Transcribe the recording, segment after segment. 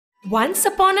Once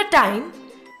upon a time,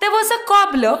 there was a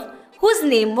cobbler whose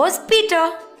name was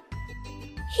Peter.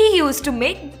 He used to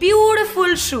make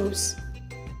beautiful shoes.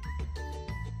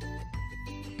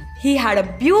 He had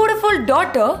a beautiful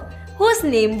daughter whose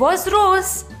name was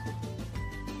Rose.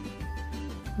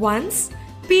 Once,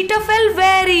 Peter fell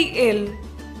very ill.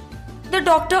 The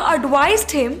doctor advised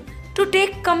him to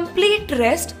take complete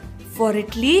rest for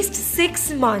at least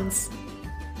 6 months.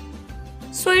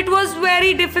 So it was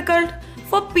very difficult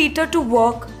for Peter to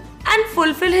work and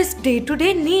fulfill his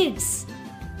day-to-day needs.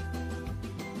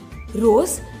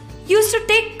 Rose used to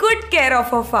take good care of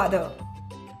her father.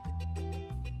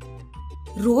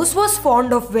 Rose was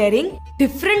fond of wearing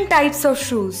different types of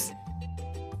shoes.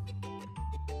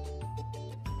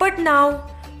 But now,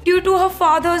 due to her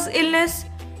father's illness,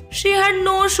 she had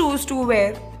no shoes to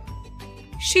wear.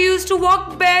 She used to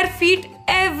walk bare feet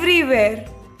everywhere.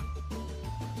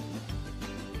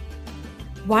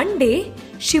 One day,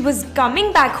 she was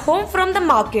coming back home from the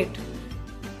market.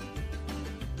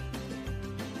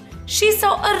 She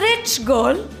saw a rich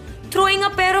girl throwing a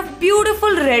pair of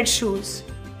beautiful red shoes.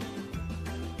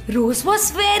 Rose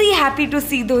was very happy to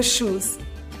see those shoes.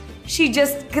 She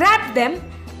just grabbed them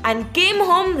and came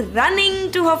home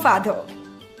running to her father.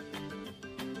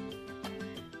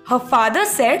 Her father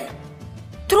said,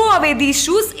 "Throw away these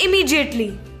shoes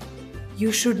immediately.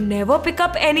 You should never pick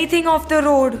up anything off the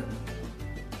road."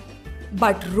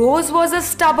 But Rose was a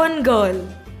stubborn girl.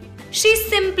 She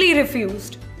simply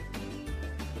refused.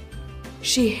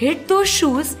 She hid those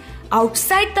shoes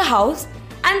outside the house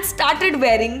and started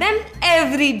wearing them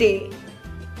every day.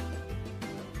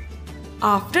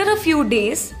 After a few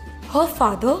days, her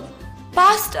father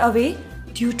passed away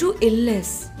due to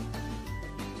illness.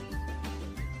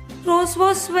 Rose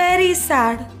was very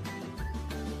sad.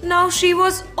 Now she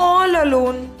was all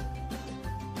alone.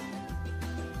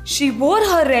 She wore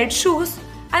her red shoes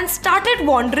and started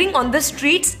wandering on the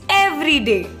streets every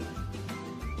day.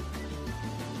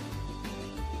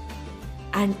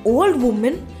 An old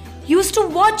woman used to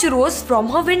watch Rose from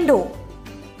her window.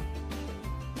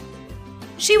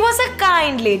 She was a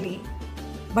kind lady,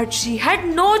 but she had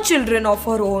no children of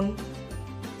her own.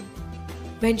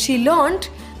 When she learned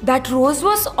that Rose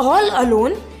was all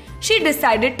alone, she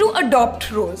decided to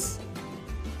adopt Rose.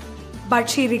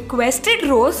 But she requested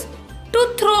Rose to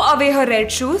throw away her red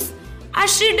shoes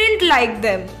as she didn't like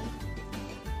them.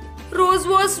 Rose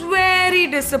was very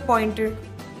disappointed.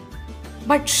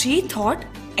 But she thought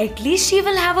at least she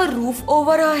will have a roof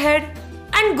over her head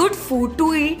and good food to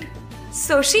eat.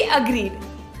 So she agreed.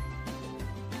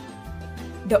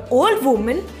 The old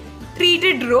woman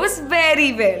treated Rose very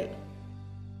well.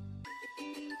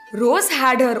 Rose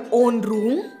had her own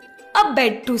room, a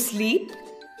bed to sleep,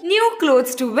 new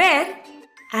clothes to wear,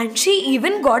 and she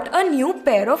even got a new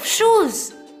pair of shoes.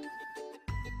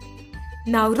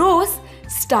 Now Rose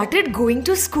started going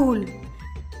to school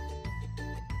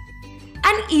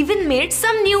and even made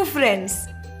some new friends.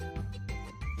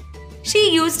 She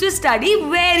used to study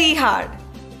very hard.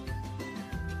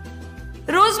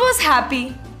 Rose was happy,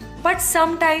 but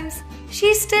sometimes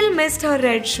she still missed her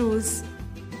red shoes.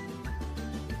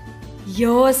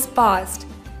 Years passed.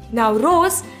 Now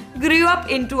Rose grew up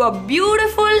into a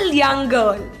beautiful young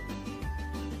girl.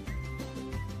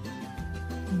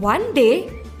 One day,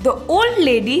 the old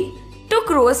lady took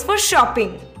Rose for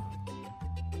shopping.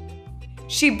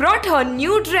 She brought her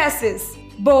new dresses,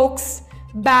 books,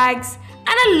 bags,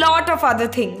 and a lot of other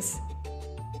things.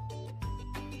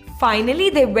 Finally,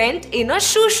 they went in a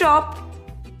shoe shop.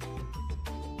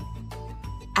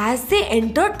 As they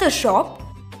entered the shop,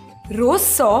 Rose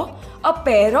saw a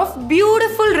pair of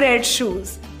beautiful red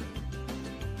shoes.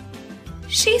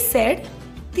 She said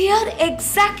they are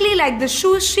exactly like the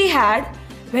shoes she had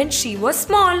when she was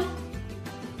small.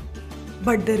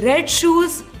 But the red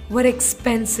shoes were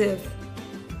expensive.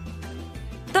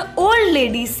 The old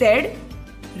lady said,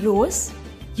 "Rose,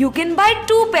 you can buy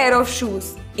 2 pairs of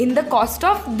shoes in the cost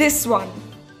of this one.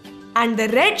 And the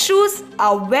red shoes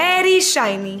are very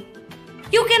shiny.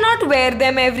 You cannot wear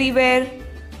them everywhere."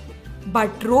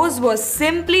 But Rose was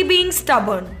simply being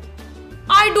stubborn.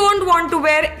 "I don't want to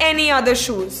wear any other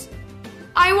shoes.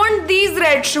 I want these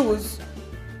red shoes."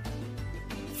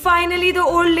 Finally, the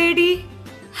old lady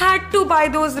had to buy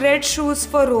those red shoes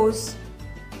for Rose.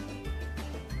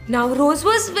 Now Rose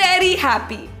was very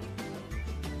happy.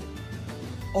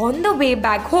 On the way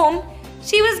back home,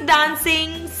 she was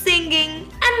dancing, singing,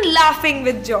 and laughing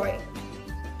with joy.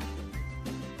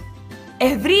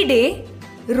 Every day,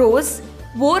 Rose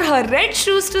wore her red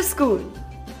shoes to school.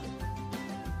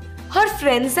 Her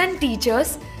friends and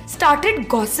teachers started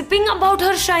gossiping about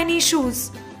her shiny shoes.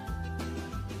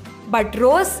 But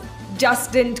Rose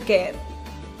just didn't care.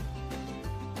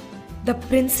 The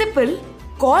principal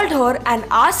called her and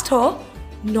asked her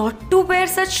not to wear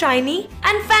such shiny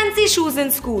and fancy shoes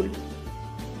in school.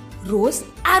 Rose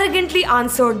arrogantly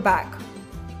answered back,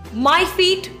 "My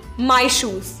feet, my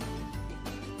shoes."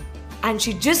 And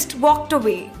she just walked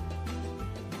away.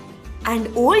 An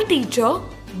old teacher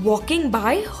walking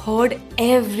by heard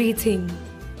everything.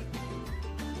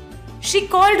 She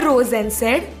called Rose and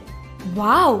said,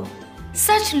 "Wow,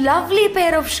 such lovely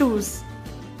pair of shoes."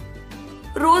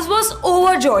 Rose was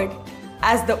overjoyed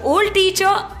as the old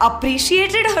teacher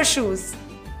appreciated her shoes.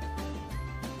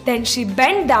 Then she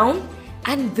bent down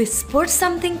and whispered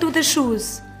something to the shoes.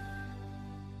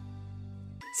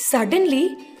 Suddenly,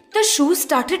 the shoes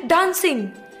started dancing.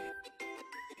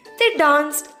 They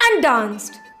danced and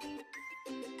danced.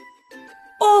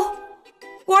 "Oh,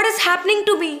 what is happening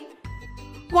to me?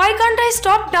 Why can't I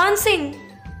stop dancing?"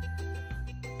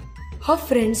 Her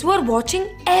friends were watching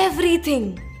everything.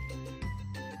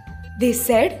 They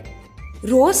said,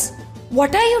 "Rose,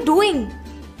 what are you doing?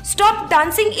 Stop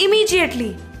dancing immediately.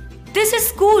 This is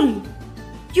school.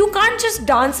 You can't just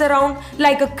dance around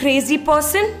like a crazy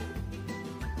person."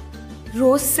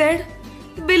 Rose said,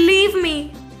 "Believe me,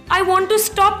 I want to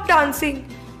stop dancing,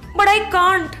 but I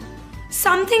can't.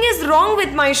 Something is wrong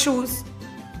with my shoes."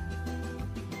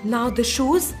 Now the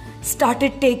shoes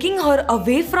started taking her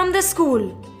away from the school.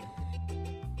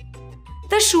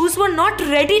 The shoes were not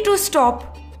ready to stop.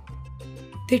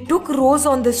 They took Rose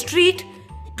on the street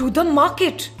to the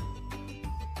market.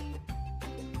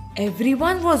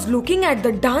 Everyone was looking at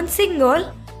the dancing girl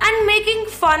and making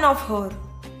fun of her.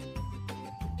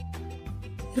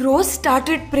 Rose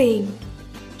started praying.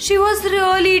 She was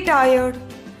really tired.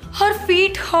 Her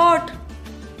feet hurt.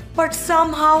 But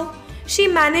somehow she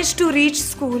managed to reach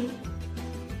school.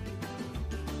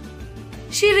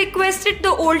 She requested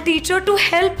the old teacher to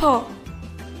help her.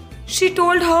 She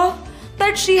told her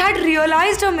that she had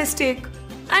realized her mistake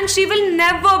and she will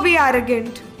never be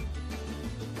arrogant.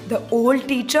 The old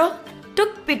teacher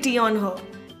took pity on her.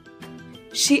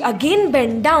 She again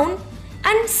bent down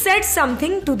and said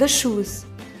something to the shoes.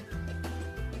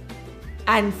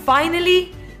 And finally,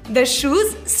 the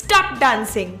shoes stopped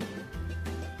dancing.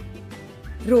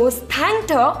 Rose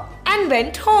thanked her and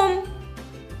went home.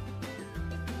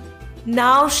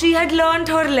 Now she had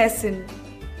learned her lesson.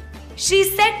 She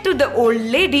said to the old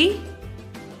lady,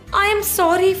 "I am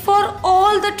sorry for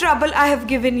all the trouble I have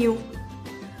given you."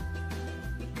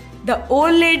 The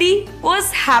old lady was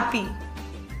happy.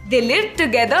 They lived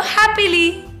together happily.